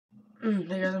Hey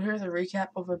guys, I'm here with a recap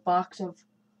of a box of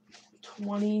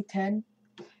 2010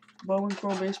 Bowman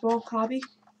Pro Baseball hobby.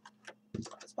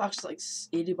 This box is like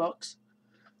 $80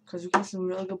 because we get some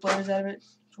really good players out of it,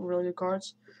 some really good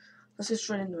cards. Let's get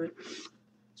straight into it.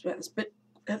 So we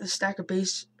have this stack of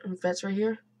base and vets right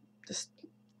here. The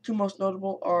two most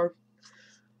notable are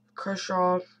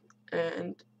Kershaw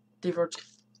and David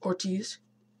Ortiz.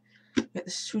 We got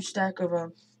this huge stack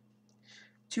of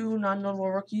two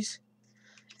non-notable rookies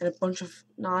and a bunch of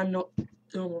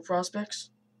non-notable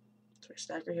prospects. That's my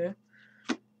stack right here.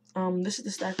 This is the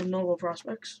stack of notable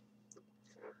prospects.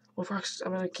 Well, prospects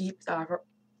I'm going to keep, at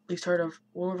least heard of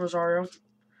Will Rosario,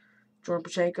 Jordan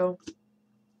Pachenko,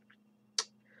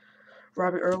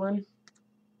 Robbie Erlin,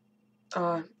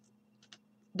 Darren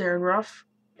Ruff,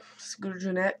 Scooter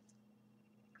Gennett,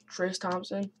 Trace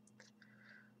Thompson,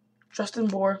 Justin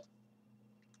Bohr,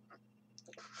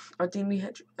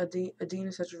 Adina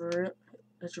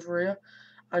Hechavarria,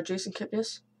 Jason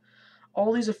Kipnis.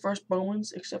 All these are first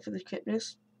Bowmans except for the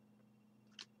Kipnis.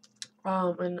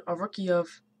 And a rookie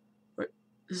of, this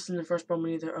isn't the first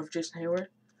Bowman either, of Jason Hayward,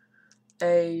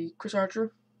 a Chris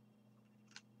Archer,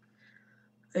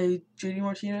 a JD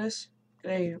Martinez,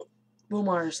 and a Will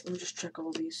Myers. Let me just check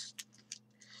all these.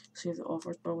 See if they're all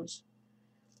first Bowmans.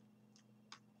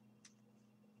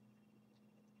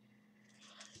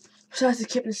 Besides the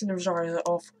Kipnis and the Rosario,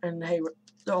 and Hayward,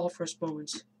 they're all first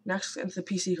Bowmans. Next, into the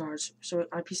PC cards. So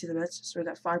I PC the Mets. So we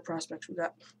got 5 prospects. We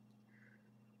got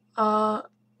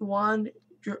Juan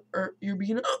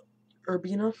Urbina,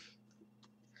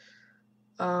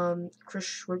 Chris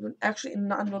Schwibman. Actually,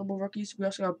 not notable rookies. We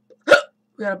also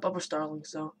got a Bubba Starling.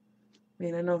 So, I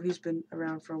mean, I know he's been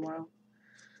around for a while.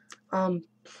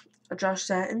 Josh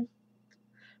Satin.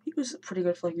 He was pretty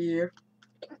good for like a year.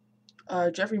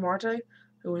 Jeffrey Marte,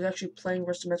 who is actually playing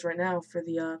versus the Mets right now for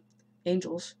the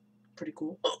Angels. Pretty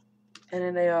cool. And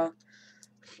then a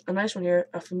nice one here,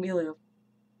 Familia,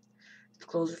 the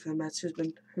closer for the Mets,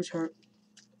 who's hurt.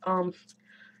 Next,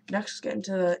 let's get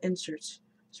into the inserts.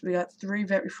 So we got 3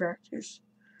 vet refractors.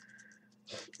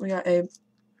 We got a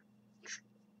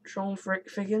Sean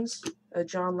Figgins, a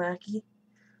John Lackey,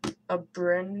 a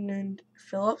Brandon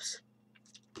Phillips.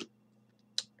 We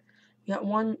got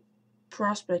 1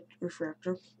 prospect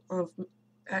refractor of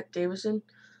Pat Davidson,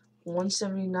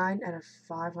 179 out of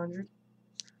 500.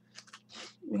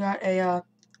 We got a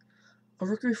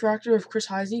rookie refractor of Chris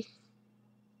Heisey,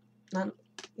 not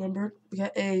numbered. We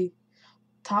got a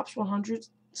Topps 100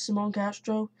 Simone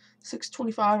Castro,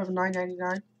 625 of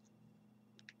 999.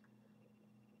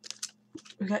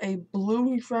 We got a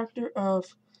blue refractor of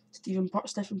Stephen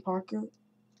Parker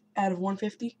out of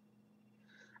 150,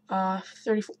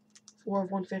 34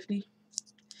 of 150.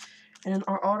 And then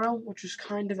our auto, which was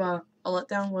kind of a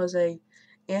letdown, was a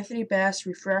Anthony Bass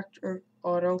refractor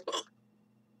auto,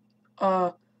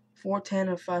 410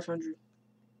 of 500.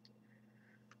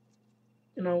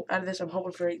 You know, out of this, I'm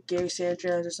hoping for Gary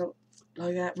Sanchez or something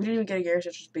like that. We didn't even get a Gary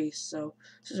Sanchez base, so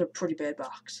this is a pretty bad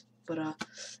box. But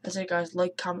that's it, guys.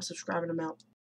 Like, comment, subscribe, and I'm out.